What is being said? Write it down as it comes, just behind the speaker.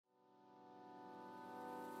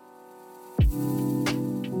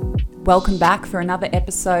Welcome back for another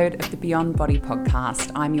episode of the Beyond Body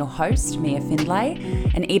podcast. I'm your host, Mia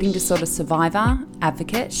Findlay, an eating disorder survivor,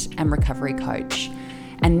 advocate, and recovery coach.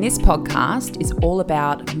 And this podcast is all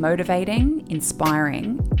about motivating,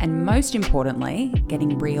 inspiring, and most importantly,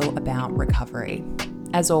 getting real about recovery.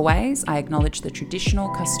 As always, I acknowledge the traditional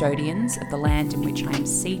custodians of the land in which I am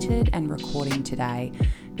seated and recording today,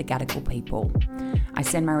 the Gadigal people. I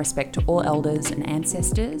send my respect to all elders and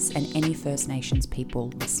ancestors and any First Nations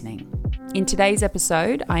people listening. In today's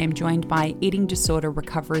episode, I am joined by eating disorder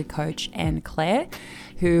recovery coach Anne-Claire,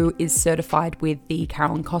 who is certified with the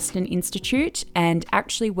Carolyn Costin Institute and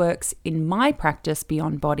actually works in my practice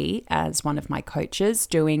Beyond Body as one of my coaches,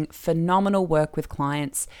 doing phenomenal work with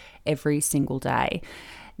clients every single day.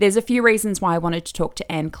 There's a few reasons why I wanted to talk to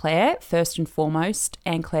Anne-Claire. First and foremost,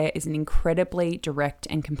 Anne-Claire is an incredibly direct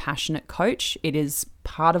and compassionate coach. It is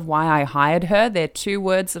part of why I hired her. They're two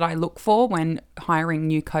words that I look for when hiring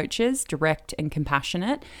new coaches, direct and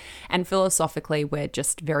compassionate. And philosophically, we're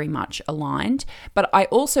just very much aligned. But I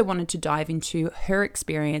also wanted to dive into her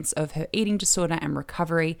experience of her eating disorder and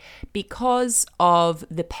recovery because of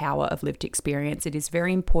the power of lived experience. It is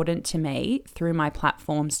very important to me through my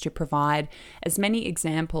platforms to provide as many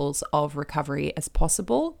examples of recovery as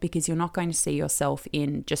possible, because you're not going to see yourself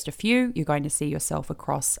in just a few, you're going to see yourself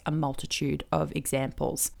across a multitude of examples.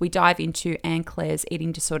 We dive into Anne-Claire's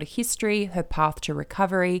eating disorder history, her path to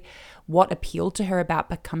recovery, what appealed to her about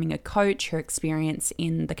becoming a coach, her experience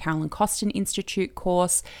in the Carolyn Costin Institute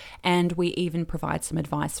course, and we even provide some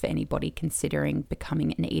advice for anybody considering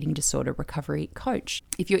becoming an eating disorder recovery coach.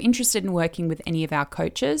 If you're interested in working with any of our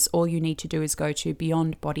coaches, all you need to do is go to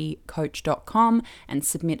beyondbodycoach.com and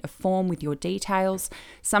submit a form with your details.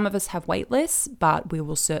 Some of us have wait lists, but we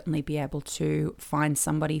will certainly be able to find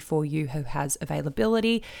somebody for you who has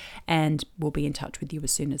availability, and we'll be in touch with you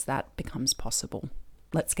as soon as that becomes possible.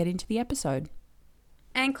 Let's get into the episode.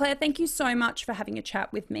 Anne-Claire, thank you so much for having a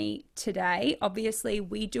chat with me today. Obviously,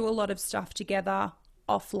 we do a lot of stuff together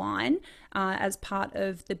offline as part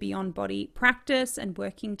of the Beyond Body practice and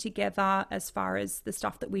working together as far as the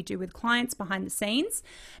stuff that we do with clients behind the scenes.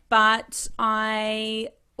 But I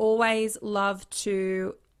always love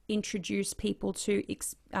to introduce people to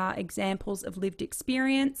examples of lived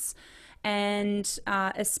experience, and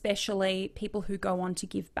especially people who go on to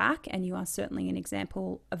give back. And you are certainly an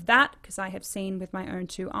example of that, because I have seen with my own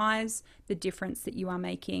two eyes the difference that you are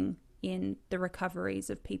making in the recoveries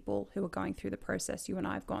of people who are going through the process you and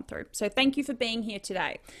I have gone through. So thank you for being here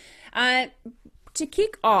today. To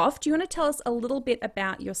kick off, do you want to tell us a little bit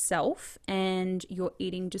about yourself and your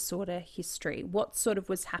eating disorder history? What sort of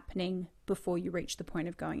was happening before you reached the point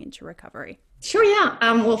of going into recovery? Sure, yeah.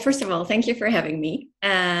 Well, first of all, thank you for having me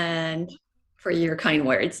and for your kind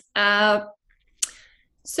words. What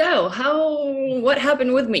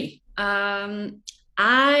happened with me? So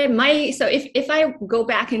if I go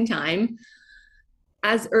back in time,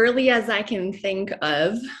 as early as I can think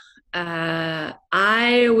of,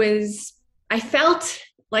 I felt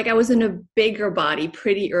like I was in a bigger body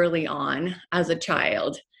pretty early on as a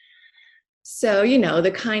child. So,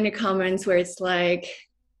 the kind of comments where it's like,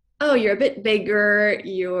 oh, you're a bit bigger,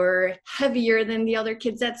 you're heavier than the other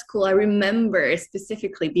kids at school. I remember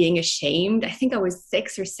specifically being ashamed. I think I was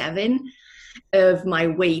 6 or 7 of my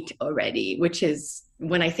weight already, which is,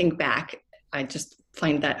 when I think back, I just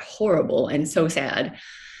find that horrible and so sad.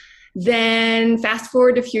 Then fast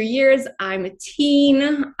forward a few years, I'm a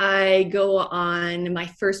teen. I go on my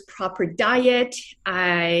first proper diet.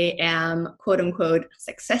 I am, quote unquote,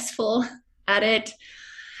 successful at it.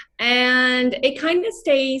 And it kind of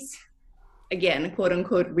stays, again, quote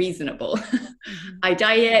unquote, reasonable. I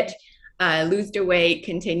diet, lose the weight,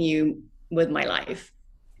 continue with my life.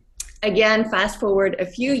 Again, fast forward a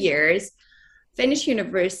few years, finish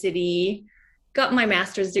university, got my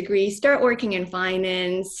master's degree, start working in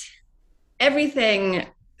finance. Everything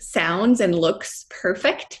sounds and looks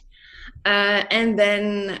perfect. And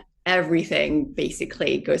then everything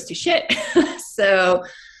basically goes to shit. So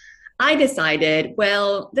I decided,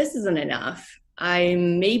 well, this isn't enough. I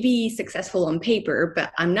may be successful on paper,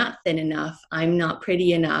 but I'm not thin enough. I'm not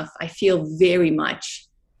pretty enough. I feel very much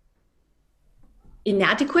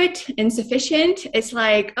inadequate, insufficient. It's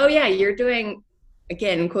like, oh yeah, you're doing,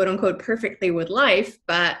 again, quote unquote, perfectly with life,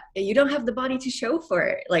 but you don't have the body to show for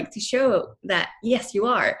it, like to show that, yes, you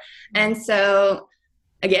are. And so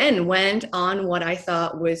again, went on what I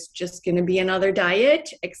thought was just going to be another diet,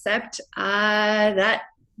 except that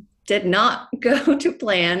did not go to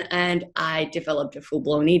plan, and I developed a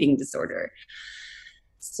full-blown eating disorder.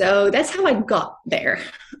 So that's how I got there.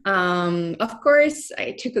 Of course,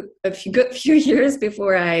 I took a few years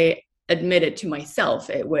before I admitted to myself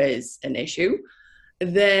it was an issue.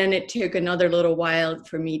 Then it took another little while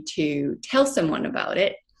for me to tell someone about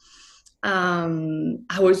it.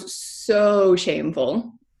 I was so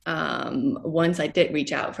shameful once I did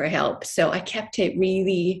reach out for help. So I kept it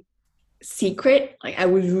really secret. Like I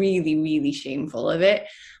was really, really shameful of it.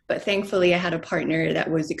 But thankfully, I had a partner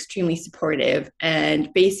that was extremely supportive.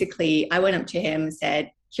 And basically, I went up to him and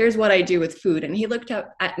said, here's what I do with food. And he looked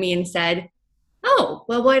up at me and said, oh,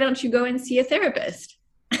 well, why don't you go and see a therapist?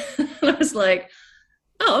 And I was like,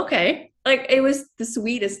 oh, okay. Like it was the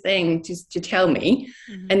sweetest thing to tell me,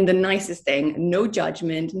 and the nicest thing, no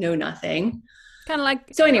judgment, no nothing. Kind of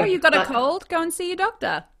like, so anyway, oh, you got a cold, go and see your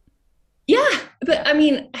doctor. Yeah. But I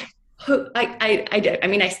mean, I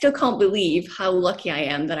mean, I still can't believe how lucky I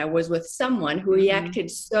am that I was with someone who reacted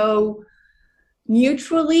so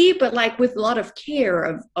neutrally, but like with a lot of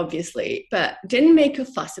care, obviously, but didn't make a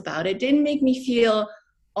fuss about it, didn't make me feel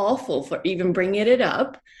awful for even bringing it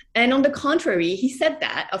up. And on the contrary, he said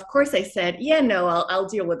that. Of course, I said, yeah, no, I'll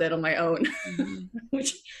deal with it on my own,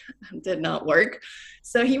 which did not work.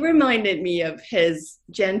 So he reminded me of his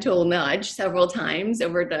gentle nudge several times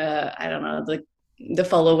over the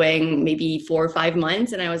following maybe 4 or 5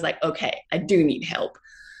 months. And I was like, okay, I do need help.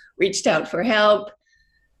 Reached out for help.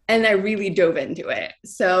 And I really dove into it.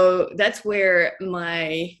 So that's where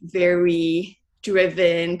my very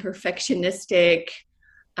driven, perfectionistic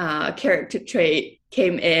character trait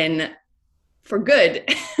came in for good.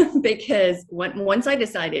 Because once I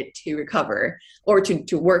decided to recover or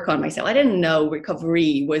to work on myself, I didn't know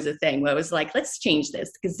recovery was a thing. I was like, let's change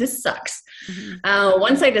this because this sucks.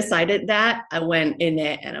 Once I decided that, I went in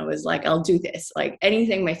it and I was like, I'll do this. Like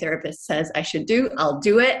anything my therapist says I should do, I'll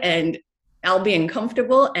do it. And I'll be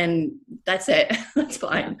uncomfortable and that's it. That's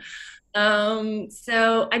fine.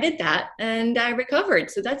 So I did that and I recovered.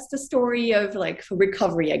 So that's the story of like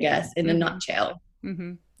recovery, I guess, in a nutshell.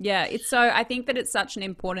 Yeah. I think that it's such an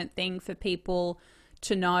important thing for people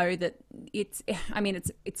to know that it's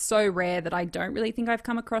so rare that I don't really think I've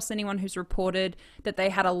come across anyone who's reported that they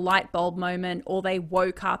had a light bulb moment or they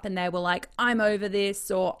woke up and they were like, I'm over this,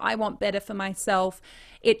 or I want better for myself.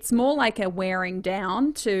 It's more like a wearing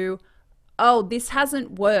down to, oh, this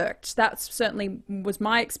hasn't worked. That certainly was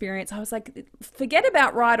my experience. I was like, forget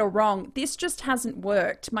about right or wrong. This just hasn't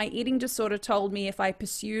worked. My eating disorder told me if I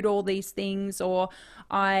pursued all these things or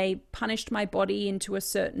I punished my body into a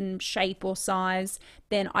certain shape or size,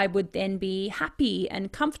 then I would then be happy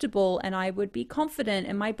and comfortable and I would be confident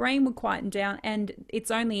and my brain would quieten down, and it's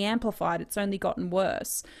only amplified. It's only gotten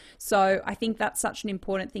worse. So I think that's such an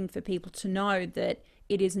important thing for people to know, that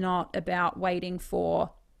it is not about waiting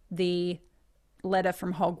for the letter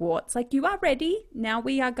from Hogwarts, like you are ready now,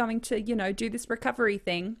 we are going to do this recovery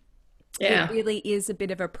thing. It really is a bit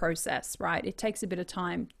of a process, right? It takes a bit of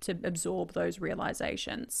time to absorb those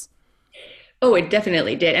realizations. Oh, it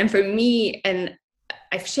definitely did. And for me, and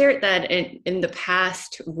I've shared that in the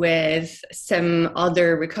past with some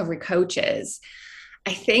other recovery coaches,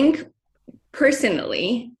 I think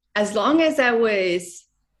personally, as long as I was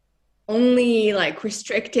only like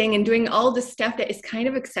restricting and doing all the stuff that is kind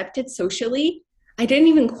of accepted socially, I didn't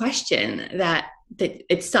even question that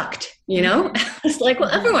it sucked, It's like, well,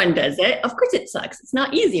 everyone does it. Of course it sucks. It's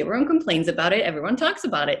not easy. Everyone complains about it. Everyone talks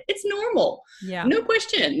about it. It's normal. Yeah. No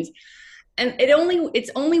questions. And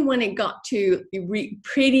it's only when it got to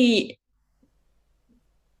pretty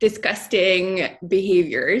disgusting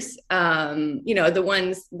behaviors, the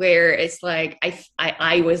ones where it's like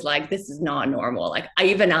I was like, this is not normal. Like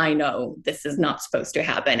I know this is not supposed to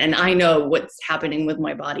happen, and I know what's happening with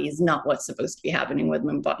my body is not what's supposed to be happening with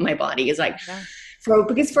my body. Is like,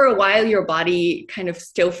 because for a while your body kind of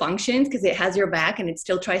still functions because it has your back and it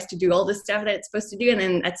still tries to do all the stuff that it's supposed to do, and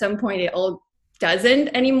then at some point it all doesn't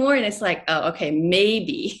anymore, and it's like, oh, okay,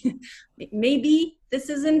 maybe this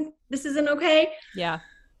isn't okay. Yeah.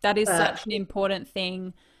 That is such an important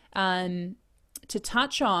thing to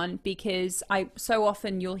touch on, because so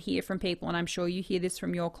often you'll hear from people, and I'm sure you hear this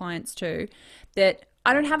from your clients too, that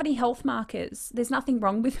I don't have any health markers. There's nothing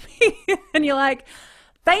wrong with me. And you're like,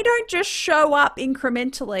 they don't just show up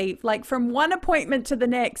incrementally. Like from one appointment to the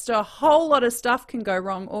next, a whole lot of stuff can go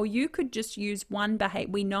wrong. Or you could just use one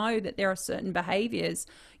behavior. We know that there are certain behaviors.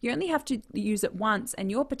 You only have to use it once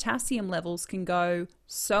and your potassium levels can go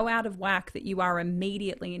so out of whack that you are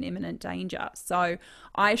immediately in imminent danger. So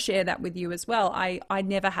I share that with you as well. I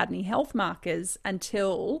never had any health markers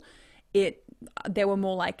until there were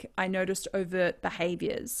more like, I noticed overt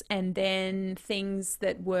behaviors, and then things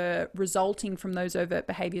that were resulting from those overt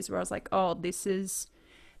behaviors where I was like, oh, this,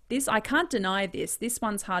 I can't deny this. This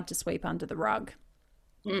one's hard to sweep under the rug.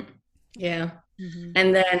 Yeah. Mm-hmm.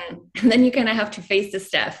 And then you kind of have to face the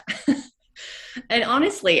stuff. And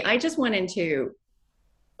honestly, I just went into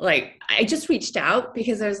like I just reached out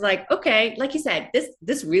because I was like, okay, like you said,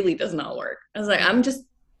 this really does not work. I was like, Yeah. I'm just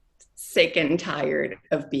sick and tired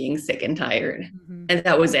of being sick and tired. Mm-hmm. And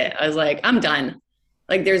that was it. I was like, I'm done.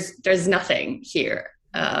 Like there's nothing here.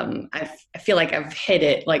 I feel like I've hit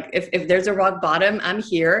it. Like if there's a rock bottom, I'm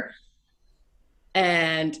here.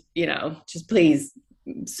 And just please,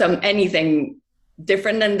 anything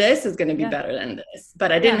different than this is going to be Yeah. better than this.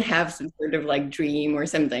 But I Yeah. didn't have some sort of like dream or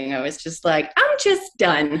something. I was just like, I'm just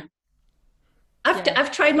done. Yeah.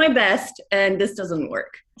 I've tried my best and this doesn't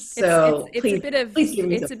work. It's it's So it's a bit of please give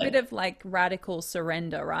me it's a something. bit of like radical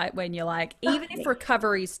surrender, right? When you're like, even if Exactly.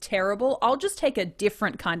 recovery's terrible, I'll just take a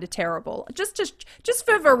different kind of terrible. Just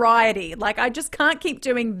for variety. Like I just can't keep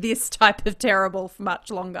doing this type of terrible for much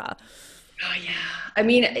longer. Oh yeah. I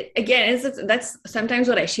mean, again, that's sometimes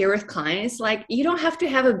what I share with clients. Like, you don't have to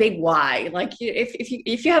have a big why. Like,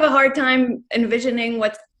 if you have a hard time envisioning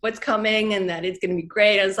what's coming and that it's going to be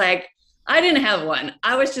great, I was like, I didn't have one.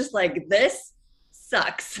 I was just like, this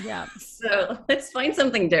sucks. Yeah, So let's find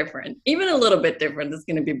something different, even a little bit different. That's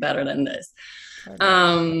going to be better than this. totally.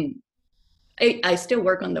 Um, I still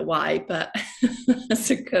work on the why, but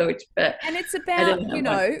as a coach, but And it's I about, didn't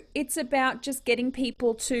have one. it's about just getting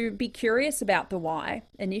people to be curious about the why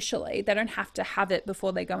initially. They don't have to have it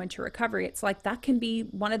before they go into recovery. It's like that can be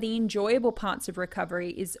one of the enjoyable parts of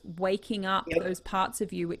recovery is waking up Yep. those parts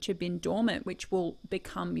of you which have been dormant, which will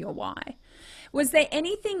become your why. Was there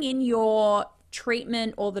anything in your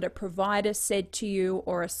treatment or that a provider said to you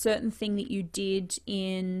or a certain thing that you did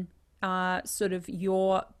in sort of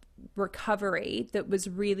your recovery that was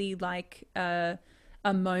really like a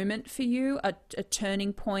moment for you, a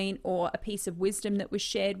turning point, or a piece of wisdom that was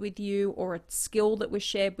shared with you, or a skill that was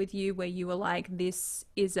shared with you where you were like, this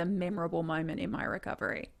is a memorable moment in my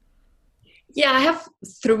recovery? Yeah, I have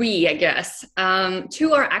three, I guess.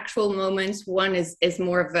 Two are actual moments. One is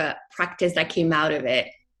more of a practice that came out of it.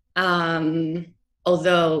 Um,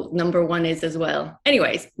 Although number one is as well.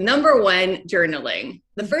 Anyways, number one, journaling.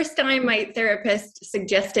 The first time my therapist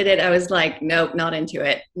suggested it, I was like, nope, not into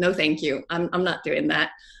it. No, thank you. I'm not doing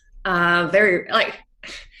that. Very like,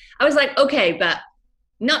 I was like, okay, but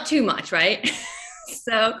not too much, right?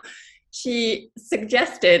 So she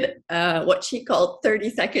suggested what she called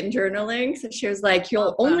 30-second journaling. So she was like, Love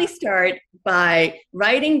you'll only that. start by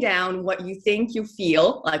writing down what you think you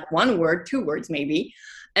feel, like one word, two words maybe,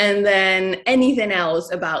 and then anything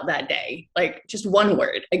else about that day, like just one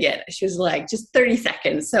word. Again, she was like, just 30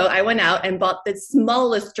 seconds. So I went out and bought the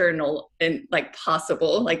smallest journal and like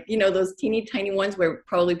possible, like, those teeny tiny ones where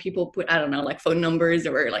probably people put, I don't know, like phone numbers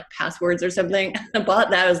or like passwords or something. I bought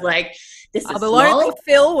that. I was like, this I is will only small.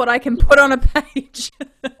 fill what I can put on a page.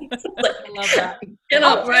 Like, I love that. I'll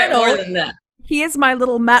cannot write more journal. than that. Here's my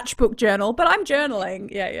little matchbook journal, but I'm journaling.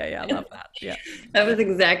 Yeah, yeah, yeah. I love that. Yeah. That was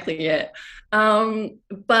exactly it.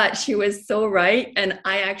 But she was so right, and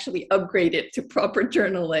I actually upgraded to proper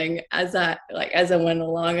journaling as I went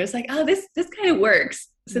along. I was like, oh, this kind of works.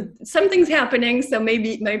 So Mm. something's happening, so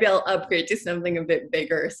maybe I'll upgrade to something a bit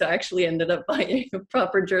bigger. So I actually ended up buying a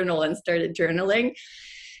proper journal and started journaling,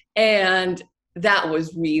 and that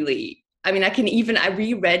was really. I mean, I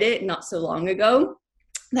reread it not so long ago,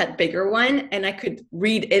 that bigger one, and I could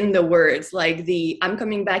read in the words like I'm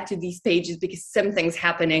coming back to these pages because something's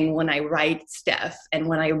happening when I write stuff and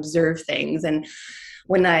when I observe things, and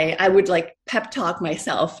when I would like pep talk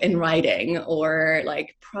myself in writing or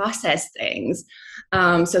like process things.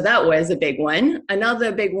 So that was a big one.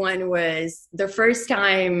 Another big one was the first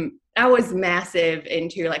time I was massive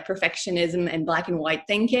into like perfectionism and black and white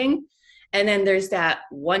thinking. And then there's that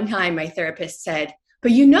one time my therapist said,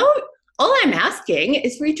 but all I'm asking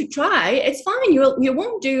is for you to try. It's fine. You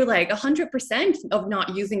won't do like 100% of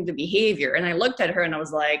not using the behavior. And I looked at her and I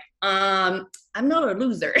was like, I'm not a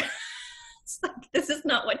loser. It's like, this is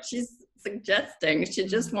not what she's suggesting. She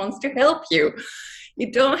just wants to help you.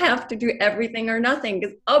 You don't have to do everything or nothing,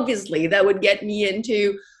 because obviously that would get me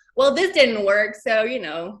into, well, this didn't work.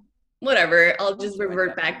 So, whatever, I'll just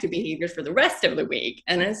revert back to behaviors for the rest of the week.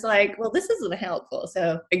 And it's like, well, this isn't helpful.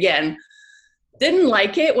 So again, didn't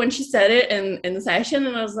like it when she said it in the session,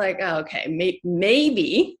 and I was like, oh, okay,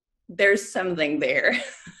 maybe there's something there.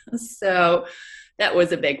 So that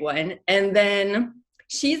was a big one. And then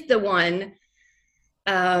she's the one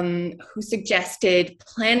who suggested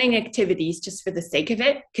planning activities just for the sake of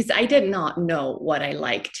it, because I did not know what I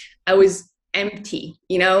liked. I was empty,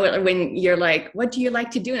 when you're like, what do you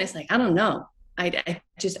like to do? And it's like, I don't know.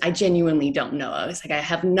 I genuinely don't know. I was like, I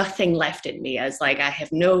have nothing left in me. I was like, I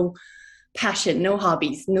have no passion, no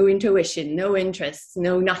hobbies, no intuition, no interests,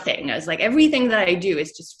 no nothing. I was like, everything that I do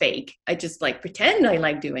is just fake. I just like pretend I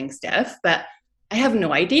like doing stuff, but I have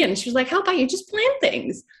no idea. And she was like, how about you just plan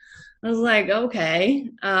things? I was like, okay.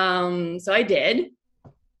 So I did.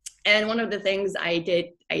 And one of the things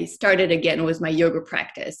I started again was my yoga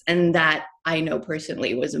practice. And that I know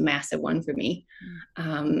personally was a massive one for me.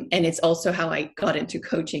 And it's also how I got into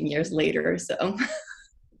coaching years later. So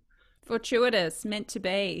fortuitous, meant to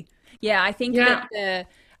be. Yeah, I think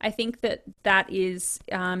that that is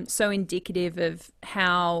so indicative of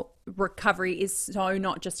how recovery is so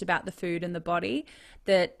not just about the food and the body,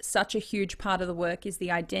 that such a huge part of the work is the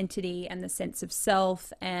identity and the sense of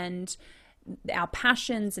self and our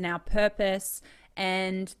passions and our purpose.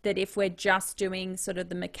 And that if we're just doing sort of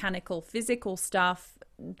the mechanical, physical stuff,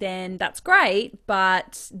 then that's great,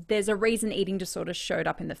 but there's a reason eating disorders showed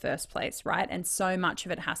up in the first place, right? And so much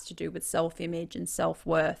of it has to do with self-image and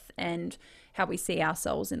self-worth and how we see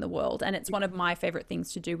ourselves in the world. And it's one of my favorite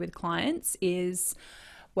things to do with clients is,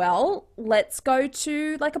 well, let's go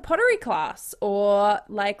to like a pottery class, or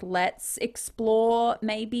like let's explore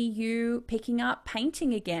maybe you picking up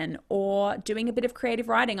painting again or doing a bit of creative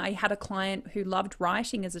writing. I had a client who loved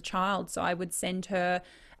writing as a child, so I would send her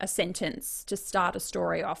a sentence to start a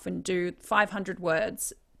story off and do 500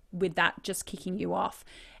 words with that just kicking you off.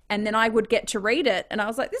 And then I would get to read it and I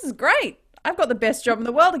was like, this is great. I've got the best job in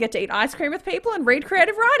the world. I get to eat ice cream with people and read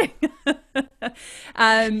creative writing.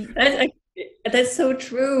 That's so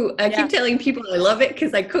true. I keep telling people I love it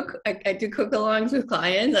because I cook. I do cook-alongs with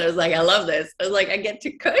clients. I was like, I love this. I was like, I get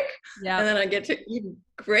to cook, and then I get to eat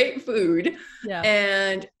great food. Yeah.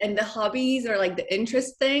 And the hobbies are like the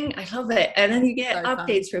interest thing. I love it. And then you get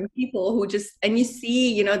updates from people who just, and you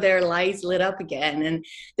see, you know, their lives lit up again, and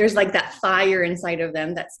there's like that fire inside of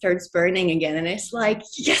them that starts burning again, and it's like,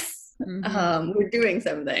 yes. We're doing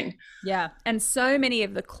something. Yeah. And so many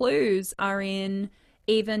of the clues are in,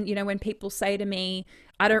 even, you know, when people say to me,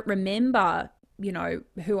 I don't remember, you know,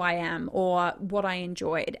 who I am or what I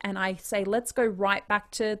enjoyed. And I say, let's go right back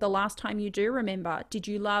to the last time you do remember. What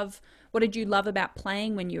did you love about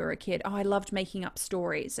playing when you were a kid? Oh, I loved making up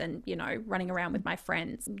stories and, you know, running around with my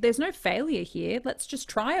friends. There's no failure here. Let's just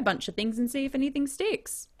try a bunch of things and see if anything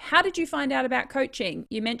sticks. How did you find out about coaching?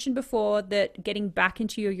 You mentioned before that getting back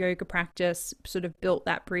into your yoga practice sort of built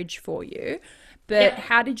that bridge for you. But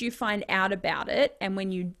how did you find out about it? And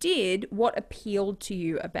when you did, what appealed to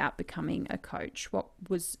you about becoming a coach? What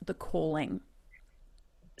was the calling?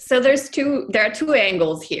 So there are two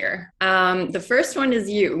angles here. The first one is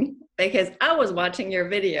you, because I was watching your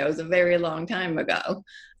videos a very long time ago.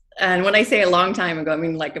 And when I say a long time ago, I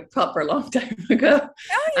mean like a proper long time ago.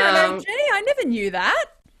 Oh, you're an OG. I never knew that.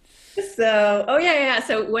 So,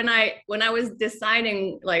 So when I was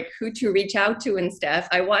deciding like who to reach out to and stuff,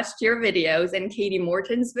 I watched your videos and Katie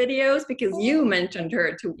Morton's videos because you mentioned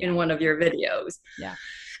her in one of your videos. Yeah.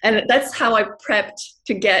 And that's how I prepped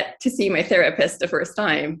to get to see my therapist the first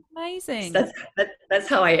time. Amazing. So that's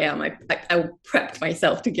how I am. I prepped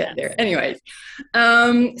myself to get there. Anyways,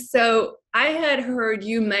 so I had heard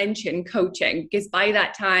you mention coaching because by the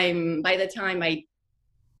time I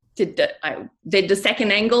did the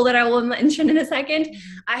second angle that I will mention in a second,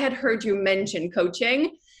 I had heard you mention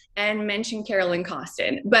coaching and mention Carolyn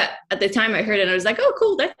Costin. But at the time I heard it, I was like, oh,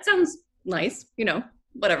 cool. That sounds nice. You know,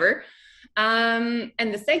 whatever. And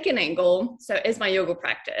the second angle, is my yoga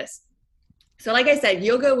practice. So like I said,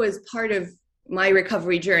 yoga was part of my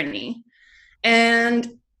recovery journey.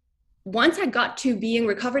 And once I got to being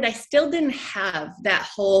recovered, I still didn't have that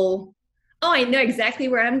whole, I know exactly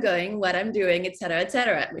where I'm going, what I'm doing, et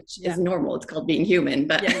cetera, which is normal. It's called being human.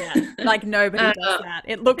 But like nobody does that.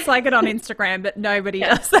 It looks like it on Instagram, but nobody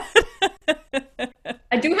does that.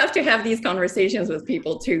 I do have to have these conversations with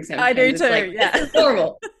people too. Sometimes. I do too. Like, this is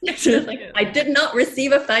normal. Like, I did not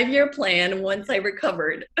receive a 5-year plan once I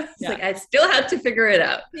recovered. It's like I still had to figure it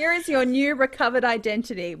out. Here is your new recovered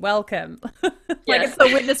identity. Welcome. Like it's the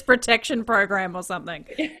witness protection program or something.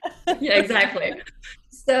 Yeah, exactly.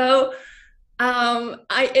 So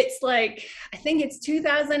it's like, I think it's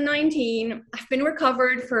 2019. I've been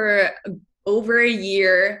recovered for over a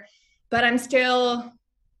year, but I'm still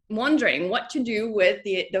wondering what to do with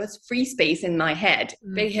those free space in my head,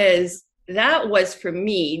 because that was for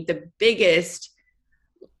me the biggest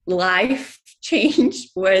life change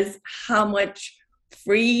was how much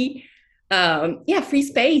free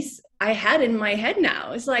space I had in my head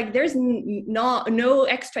now. It's like there's no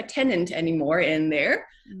extra tenant anymore in there.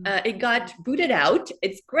 It got booted out.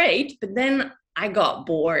 It's great, but then I got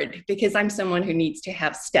bored because I'm someone who needs to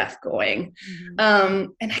have stuff going.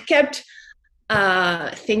 And I kept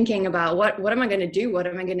thinking about what am I going to do? What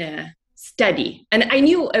am I going to study. And I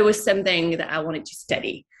knew it was something that I wanted to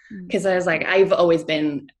study because I was like, I've always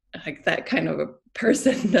been like that kind of a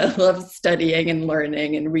person that loves studying and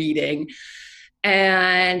learning and reading.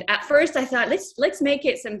 And at first I thought, let's make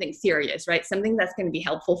it something serious, right? Something that's going to be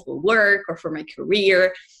helpful for work or for my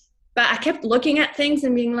career. But I kept looking at things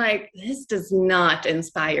and being like, this does not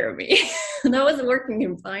inspire me. And I was working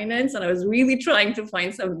in finance and I was really trying to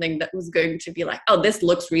find something that was going to be like, oh, this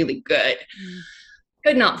looks really good.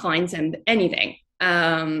 Could not find anything.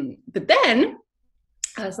 But then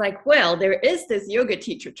I was like, well, there is this yoga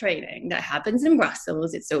teacher training that happens in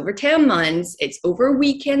Brussels. It's over 10 months. It's over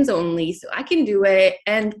weekends only. So I can do it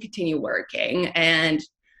and continue working. And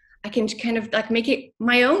I can kind of like make it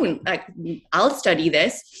my own. Like, I'll study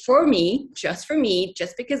this for me, just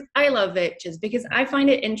because I love it, just because I find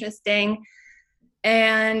it interesting.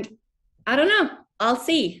 And I don't know, I'll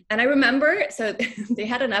see. And I remember, so they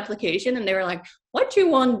had an application and they were like, what do you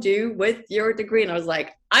want to do with your degree? And I was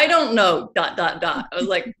like, I don't know, ... I was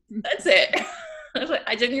like, that's it.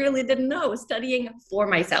 I genuinely didn't know. I was studying for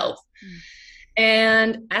myself.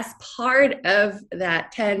 And as part of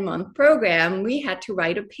that 10-month program, we had to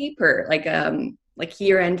write a paper, like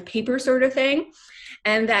year-end paper sort of thing.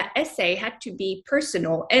 And that essay had to be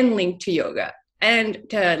personal and linked to yoga. And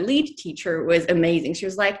the lead teacher was amazing. She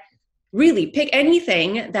was like, really pick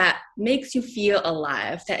anything that makes you feel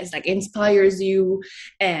alive, that is like inspires you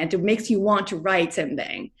and it makes you want to write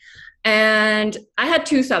something. And I had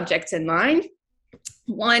 2 subjects in mind.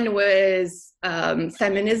 One was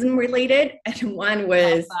feminism related and one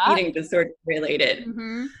was eating disorder related.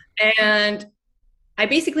 And I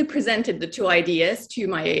basically presented the 2 ideas to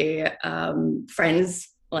my friends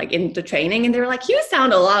like in the training, and they were like, you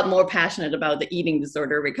sound a lot more passionate about the eating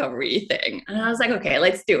disorder recovery thing. And I was like, okay,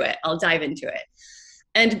 let's do it. I'll dive into it.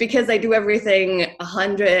 And because I do everything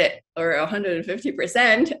 100 or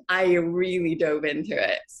 150%, I really dove into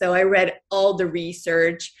it. So I read all the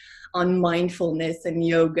research on mindfulness and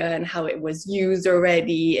yoga and how it was used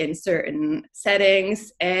already in certain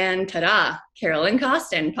settings. And ta-da, Carolyn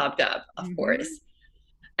Costin popped up, of course.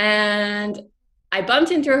 And I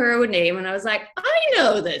bumped into her name and I was like, I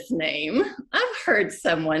know this name. I've heard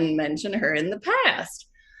someone mention her in the past.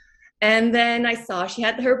 And then I saw she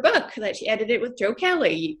had her book that she edited with Joe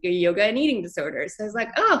Kelly, Yoga and Eating Disorders. So I was like,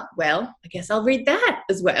 oh, well, I guess I'll read that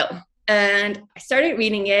as well. And I started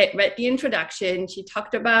reading it, read the introduction. She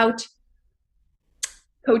talked about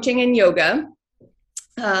coaching and yoga.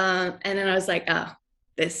 And then I was like, oh,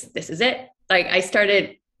 this is it. Like, I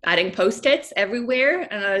started adding Post-its everywhere.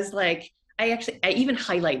 And I was like, I even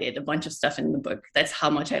highlighted a bunch of stuff in the book. That's how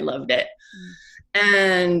much I loved it.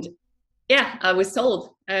 And yeah, I was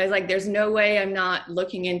sold. I was like, there's no way I'm not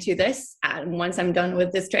looking into this once I'm done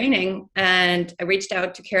with this training. And I reached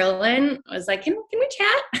out to Carolyn. I was like, can we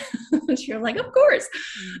chat? She was like, of course.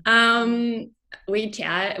 We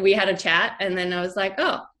had a chat, and then I was like,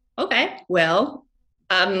 oh, okay. Well,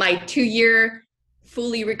 my 2-year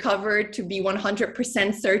fully recovered to be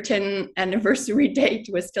 100% certain anniversary date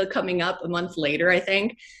was still coming up a month later, I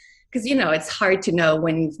think. Because, it's hard to know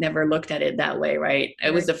when you've never looked at it that way, right?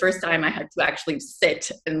 It was the first time I had to actually sit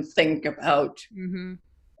and think about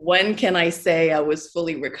when can I say I was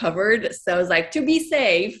fully recovered. So I was like, to be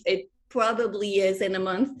safe, it probably is in a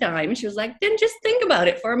month's time. She was like, then just think about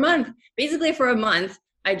it for a month. Basically for a month,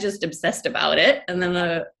 I just obsessed about it. And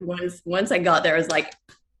then once I got there, I was like,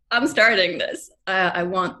 I'm starting this. I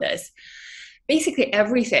want this. Basically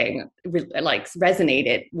everything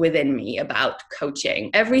resonated within me about coaching.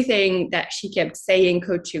 Everything that she kept saying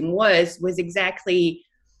coaching was exactly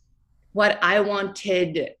what I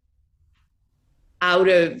wanted out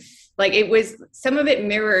of, it was, some of it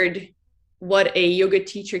mirrored what a yoga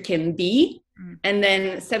teacher can be. And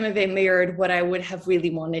then some of it mirrored what I would have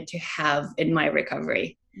really wanted to have in my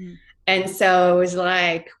recovery. And so it was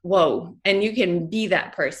like, whoa, and you can be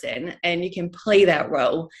that person and you can play that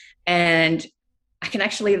role. And I can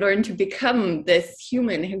actually learn to become this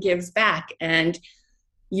human who gives back and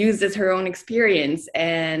uses her own experience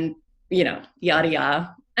and, yada,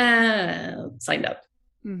 yada. Signed up,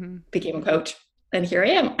 became a coach, and here I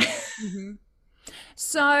am.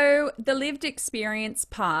 So the lived experience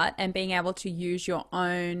part and being able to use your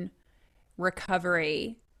own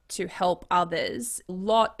recovery to help others, a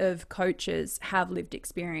lot of coaches have lived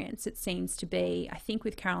experience. It seems to be, I think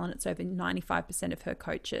with Carolyn, it's over 95% of her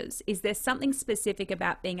coaches. Is there something specific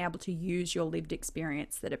about being able to use your lived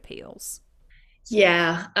experience that appeals?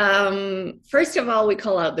 Yeah. First of all, we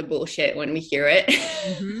call out the bullshit when we hear it.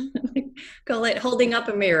 call it holding up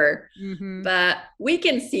a mirror. Mm-hmm. But we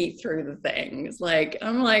can see through the things. Like,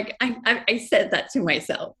 I'm like, I said that to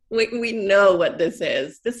myself. We know what this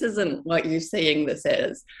is. This isn't what you're saying this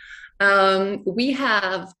is. We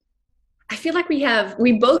have, I feel like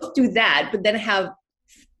we both do that, but then have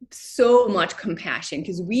so much compassion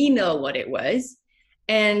because we know what it was.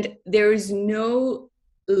 And there's no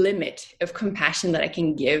limit of compassion that I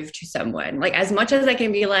can give to someone. Like, as much as I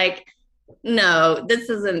can be like, no, this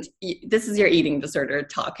is your eating disorder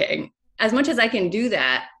talking. As much as I can do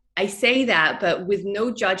that, I say that, but with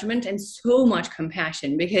no judgment and so much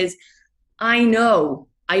compassion because I know.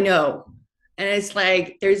 And it's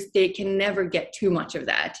like, they can never get too much of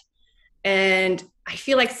that. And I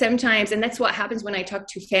feel like sometimes, and that's what happens when I talk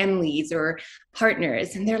to families or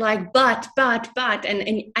partners, and they're like, but,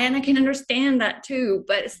 and I can understand that too.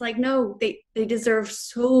 But it's like, no, they deserve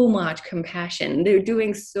so much compassion. They're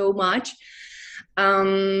doing so much.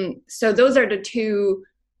 So those are the two,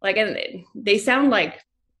 like, and they sound like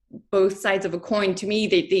both sides of a coin to me.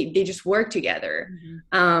 They just work together.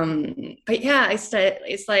 But yeah, it's like,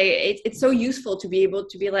 it's so useful to be able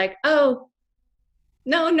to be like, oh,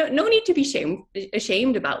 no need to be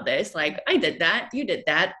ashamed about this. Like, I did that, you did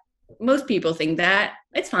that. Most people think that.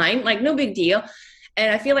 It's fine, like, no big deal.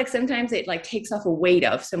 And I feel like sometimes it like takes off a weight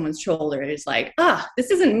off someone's shoulder. It's like, this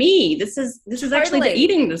isn't me. This is actually the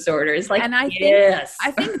eating disorder. It's like, and I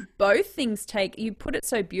think both things you put it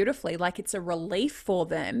so beautifully, like it's a relief for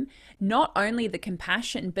them, not only the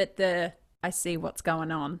compassion, but I see what's going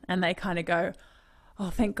on. And they kind of go, oh,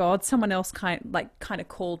 thank God, someone else kind of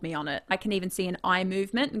called me on it. I can even see an eye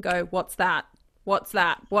movement and go, what's that? What's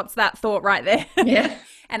that thought right there? Yeah.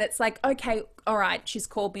 And it's like, okay, all right, she's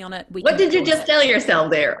called me on it. What did you just tell yourself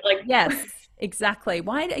there? Like, yes, exactly.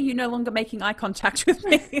 Why are you no longer making eye contact with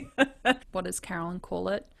me? What does Carolyn call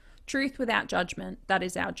it? Truth without judgment. That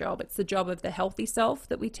is our job. It's the job of the healthy self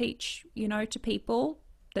that we teach, to people,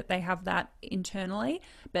 that they have that internally.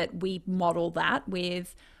 But we model that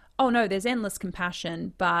with, oh no, there's endless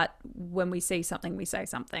compassion, but when we see something, we say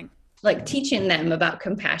something. Like, teaching them about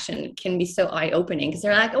compassion can be so eye-opening because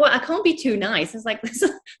they're like, oh, I can't be too nice. It's like, this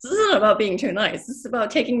isn't about being too nice. This is about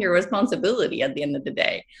taking your responsibility at the end of the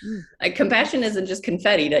day. Like, compassion isn't just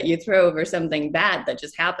confetti that you throw over something bad that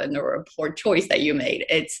just happened or a poor choice that you made.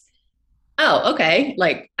 It's, oh, okay,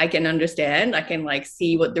 like, I can understand. I can like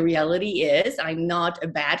see what the reality is. I'm not a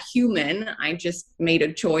bad human. I just made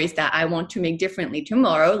a choice that I want to make differently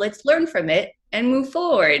tomorrow. Let's learn from it and move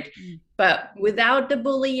forward. But without the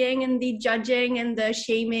bullying and the judging and the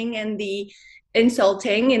shaming and the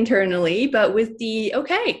insulting internally, but with the,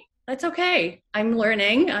 okay, that's okay. I'm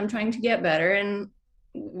learning. I'm trying to get better, and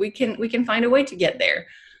we can find a way to get there.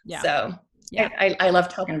 Yeah. So yeah, I love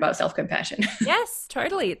talking about self-compassion. Yes,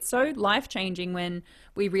 totally. It's so life-changing when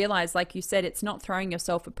we realize, like you said, it's not throwing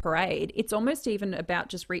yourself a parade. It's almost even about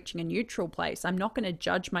just reaching a neutral place. I'm not going to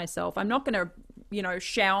judge myself. I'm not going to,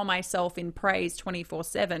 shower myself in praise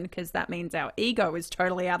 24/7, because that means our ego is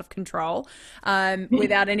totally out of control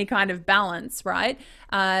without any kind of balance, right?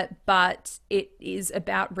 But it is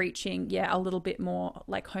about reaching, a little bit more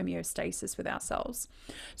like homeostasis with ourselves.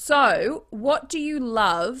 So what do you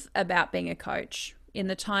love about being a coach? In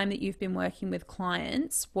the time that you've been working with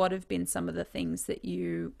clients, what have been some of the things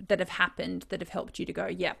that have happened that have helped you to go,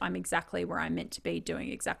 yep, I'm exactly where I'm meant to be,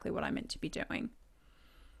 doing exactly what I'm meant to be doing?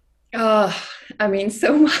 Oh, I mean,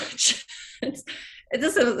 so much.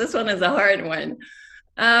 This one is a hard one.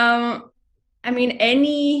 I mean,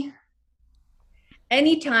 any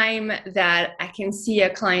time that I can see a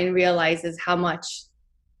client realizes how much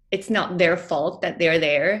it's not their fault that they're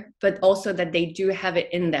there, but also that they do have it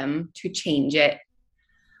in them to change it.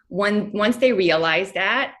 Once they realize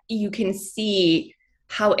that, you can see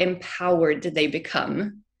how empowered they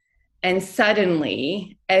become. And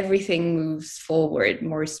suddenly everything moves forward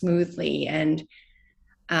more smoothly. And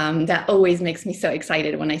that always makes me so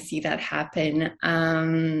excited when I see that happen.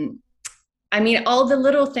 I mean, all the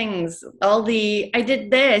little things, I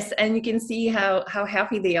did this, and you can see how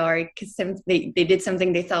happy they are because they did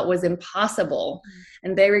something they thought was impossible.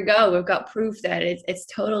 And there we go. We've got proof that it's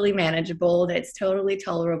totally manageable, that it's totally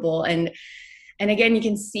tolerable. And again, you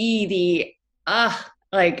can see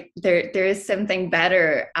like there is something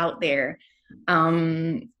better out there.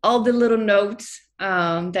 All the little notes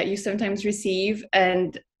that you sometimes receive,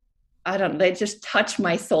 and I don't know, they just touch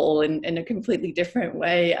my soul in a completely different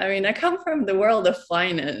way. I mean, I come from the world of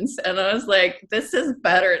finance, and I was like, this is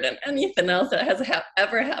better than anything else that has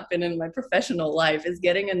ever happened in my professional life, is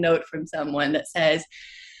getting a note from someone that says,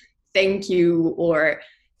 thank you, or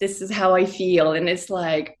this is how I feel. And it's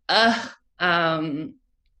like,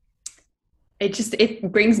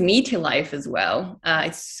 it brings me to life as well.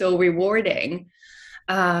 It's so rewarding.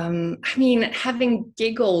 I mean, having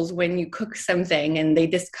giggles when you cook something and they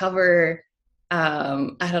discover,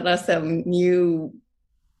 I don't know, some new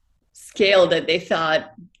skill that they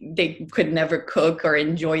thought they could never cook or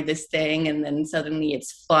enjoy this thing, and then suddenly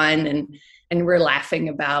it's fun, and we're laughing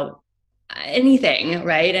about anything,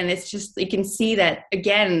 right? And it's just, you can see that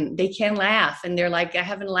again, they can laugh and they're like, I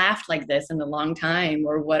haven't laughed like this in a long time,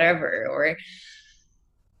 or whatever. Or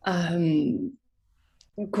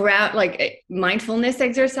ground, like mindfulness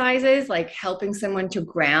exercises, like helping someone to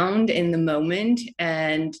ground in the moment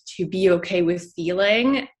and to be okay with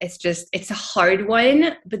feeling. It's a hard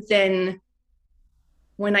one, but then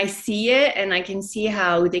when I see it and I can see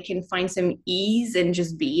how they can find some ease in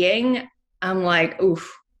just being, I'm like,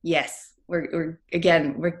 oof, yes, we're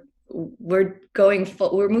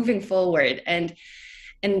moving forward, and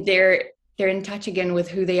they're in touch again with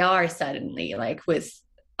who they are suddenly, like with,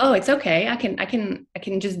 oh, it's okay, I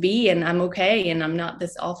can just be, and I'm okay, and I'm not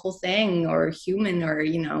this awful thing or human, or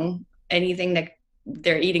anything that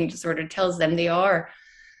their eating disorder tells them they are.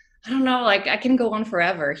 I don't know, like I can go on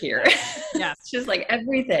forever here. Yeah. It's just like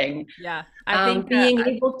everything. Yeah. I think being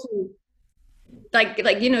able to like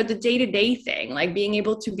the day-to-day thing, like being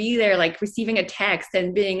able to be there, like receiving a text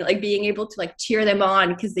and being able to like cheer them on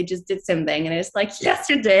because they just did something, and it's like, yes,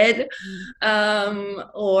 you did.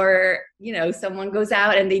 Or someone goes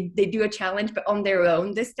out and they do a challenge but on their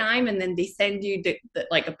own this time, and then they send you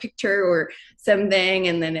like a picture or something,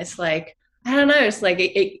 and then it's like, I don't know, it's like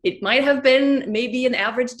it might have been maybe an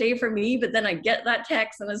average day for me, but then I get that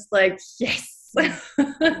text and it's like, yes.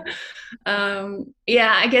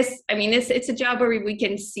 Yeah, I guess, I mean, it's a job where we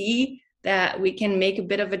can see that we can make a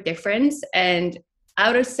bit of a difference, and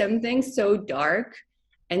out of something so dark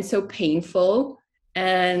and so painful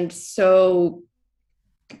and so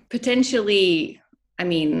potentially, I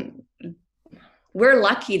mean, we're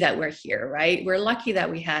lucky that we're here, right? We're lucky that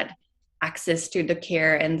we had access to the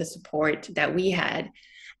care and the support that we had.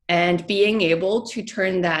 And being able to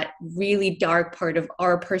turn that really dark part of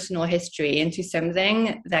our personal history into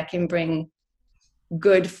something that can bring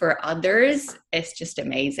good for others, it's just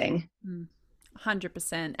amazing.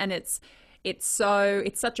 100%. And it's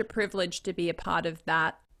such a privilege to be a part of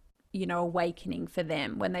that, awakening for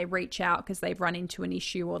them when they reach out because they've run into an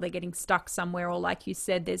issue or they're getting stuck somewhere, or like you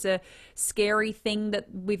said, there's a scary thing that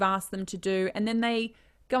we've asked them to do, and then they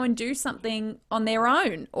go and do something on their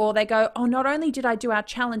own, or they go, oh, not only did I do our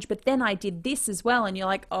challenge, but then I did this as well. And you're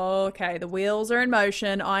like, oh, okay, the wheels are in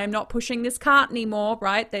motion. I am not pushing this cart anymore,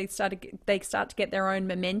 right? They start to get their own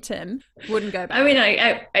momentum. Wouldn't go back. I mean,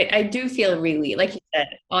 I do feel really, like you said,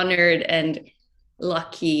 honored and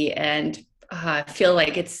lucky, and feel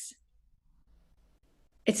like it's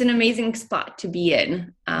an amazing spot to be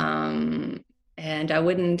in. And I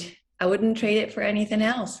wouldn't trade it for anything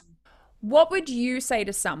else. What would you say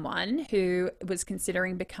to someone who was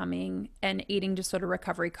considering becoming an eating disorder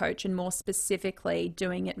recovery coach, and more specifically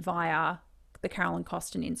doing it via the Carolyn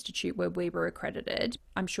Costin Institute where we were accredited?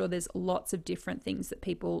 I'm sure there's lots of different things that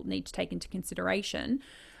people need to take into consideration.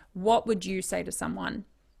 What would you say to someone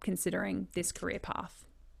considering this career path?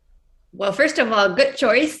 Well, first of all, good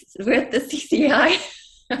choice with the CCI.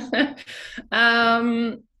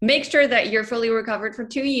 Make sure that you're fully recovered for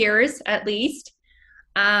 2 years at least.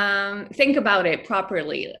 Think about it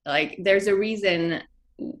properly. Like, there's a reason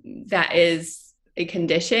that is a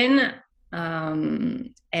condition.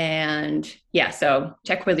 And yeah, so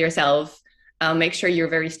check with yourself. Make sure you're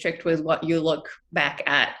very strict with what you look back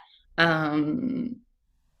at. And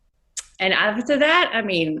after that, I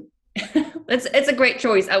mean, it's a great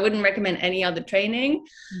choice. I wouldn't recommend any other training.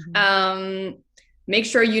 Mm-hmm. Make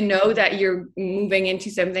sure you know that you're moving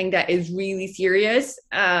into something that is really serious.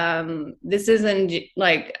 This isn't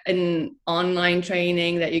like an online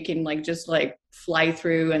training that you can just fly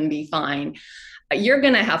through and be fine. You're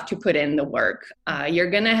going to have to put in the work. You're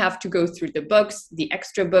going to have to go through the books, the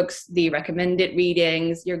extra books, the recommended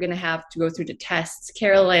readings. You're going to have to go through the tests.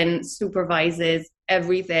 Carolyn supervises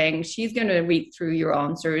everything. She's going to read through your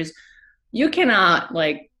answers. You cannot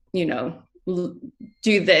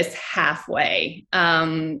do this halfway.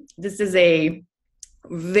 This is a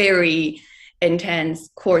very intense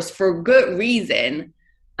course for good reason.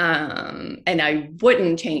 And I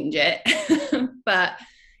wouldn't change it, but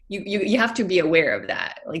you have to be aware of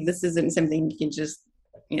that. Like, this isn't something you can just,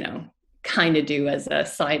 kind of do as a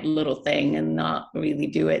side little thing and not really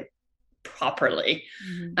do it properly.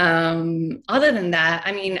 Mm-hmm. Other than that,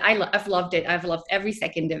 I mean, I've loved it. I've loved every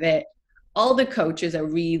second of it. All the coaches are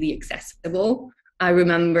really accessible. I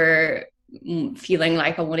remember feeling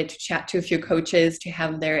like I wanted to chat to a few coaches to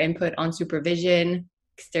have their input on supervision.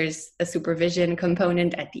 There's a supervision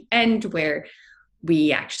component at the end where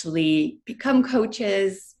we actually become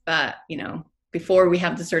coaches, but before we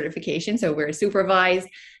have the certification, so we're supervised.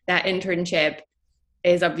 That internship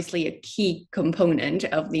is obviously a key component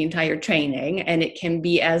of the entire training, and it can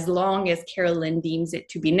be as long as Carolyn deems it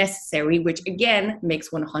to be necessary, which again makes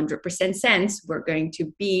 100% sense. We're going to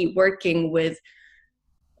be working with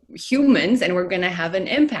humans and we're going to have an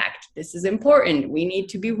impact. This is important. We need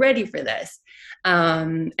to be ready for this.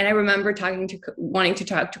 And I remember wanting to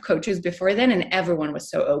talk to coaches before then, and everyone was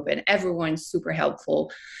so open. Everyone's super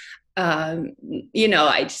helpful.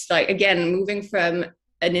 I just again, moving from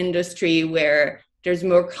an industry where there's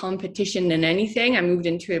more competition than anything, I moved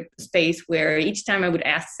into a space where each time I would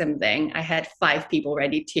ask something, I had 5 people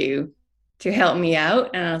ready to help me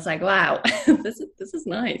out. And I was like, wow, this is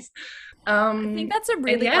nice. I think that's a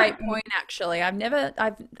really great point, actually.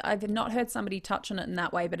 I've not heard somebody touch on it in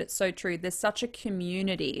that way, but it's so true. There's such a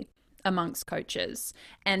community amongst coaches,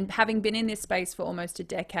 and having been in this space for almost a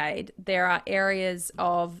decade, there are areas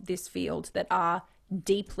of this field that are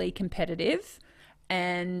deeply competitive,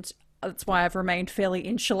 and that's why I've remained fairly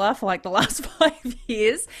insular for like the last 5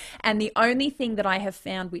 years. And the only thing that I have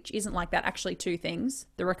found which isn't like that, actually 2 things: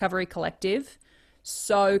 the Recovery Collective,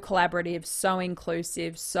 so collaborative, so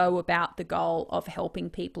inclusive, so about the goal of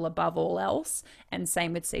helping people above all else. And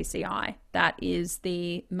same with CCI. That is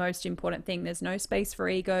the most important thing. There's no space for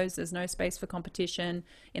egos. There's no space for competition.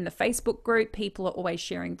 In the Facebook group, people are always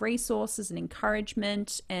sharing resources and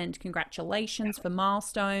encouragement and congratulations for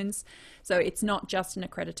milestones. So it's not just an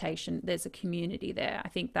accreditation. There's a community there. I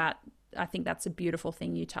think that's a beautiful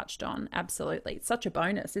thing you touched on. Absolutely. It's such a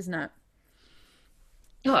bonus, isn't it?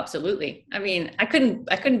 Oh, absolutely. I mean, I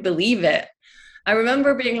couldn't believe it. I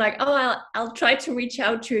remember being like, oh, I'll try to reach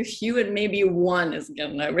out to a few and maybe one is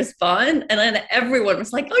going to respond. And then everyone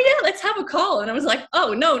was like, oh yeah, let's have a call. And I was like,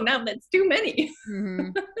 oh no, now that's too many.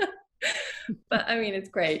 Mm-hmm. But I mean, it's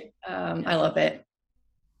great. I love it.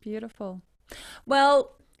 Beautiful.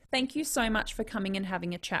 Well, thank you so much for coming and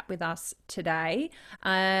having a chat with us today.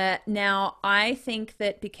 Now, I think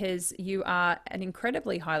that because you are an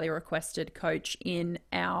incredibly highly requested coach in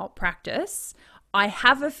our practice, I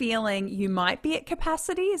have a feeling you might be at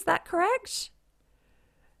capacity. Is that correct?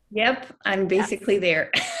 Yep, I'm basically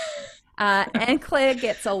there. Anne-Claire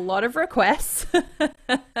gets a lot of requests.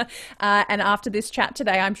 And after this chat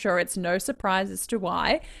today, I'm sure it's no surprise as to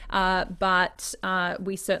why. But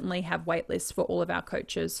we certainly have wait lists for all of our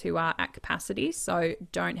coaches who are at capacity. So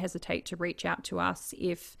don't hesitate to reach out to us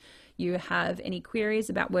if you have any queries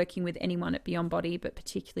about working with anyone at Beyond Body, but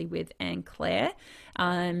particularly with Anne-Claire.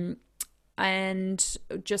 And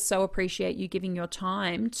just so appreciate you giving your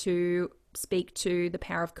time to speak to the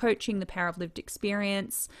power of coaching, the power of lived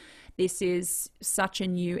experience. This is such a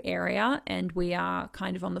new area and we are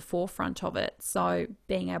kind of on the forefront of it. So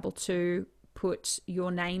being able to put your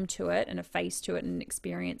name to it and a face to it and an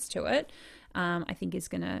experience to it, I think is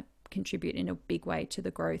going to contribute in a big way to the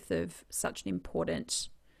growth of such an important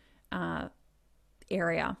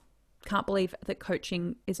area. Can't believe that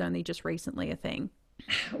coaching is only just recently a thing.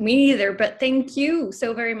 Me neither, but thank you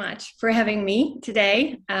so very much for having me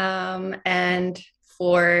today. And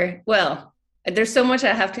there's so much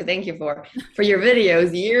I have to thank you for your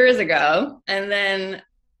videos years ago, and then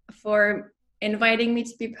for inviting me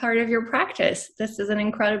to be part of your practice. This is an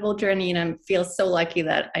incredible journey, and I feel so lucky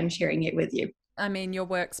that I'm sharing it with you. I mean, your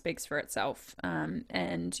work speaks for itself,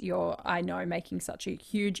 and you're, I know, making such a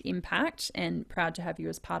huge impact, and proud to have you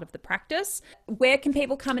as part of the practice. Where can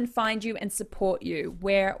people come and find you and support you?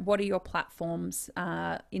 What are your platforms,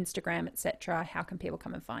 Instagram, etc.? How can people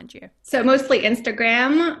come and find you? So mostly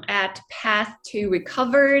Instagram at Path to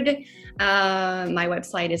Recovered. My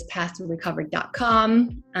website is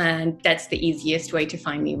pathtorecovered.com, and that's the easiest way to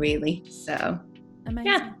find me, really. So,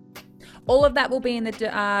 amazing. Yeah. All of that will be in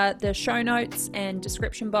the show notes and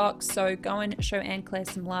description box. So go and show Anne-Claire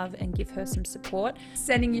some love and give her some support.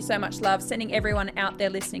 Sending you so much love, sending everyone out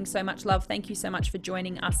there listening so much love. Thank you so much for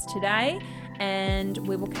joining us today, and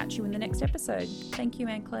we will catch you in the next episode. Thank you,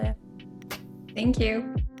 Anne-Claire. Thank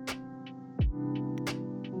you.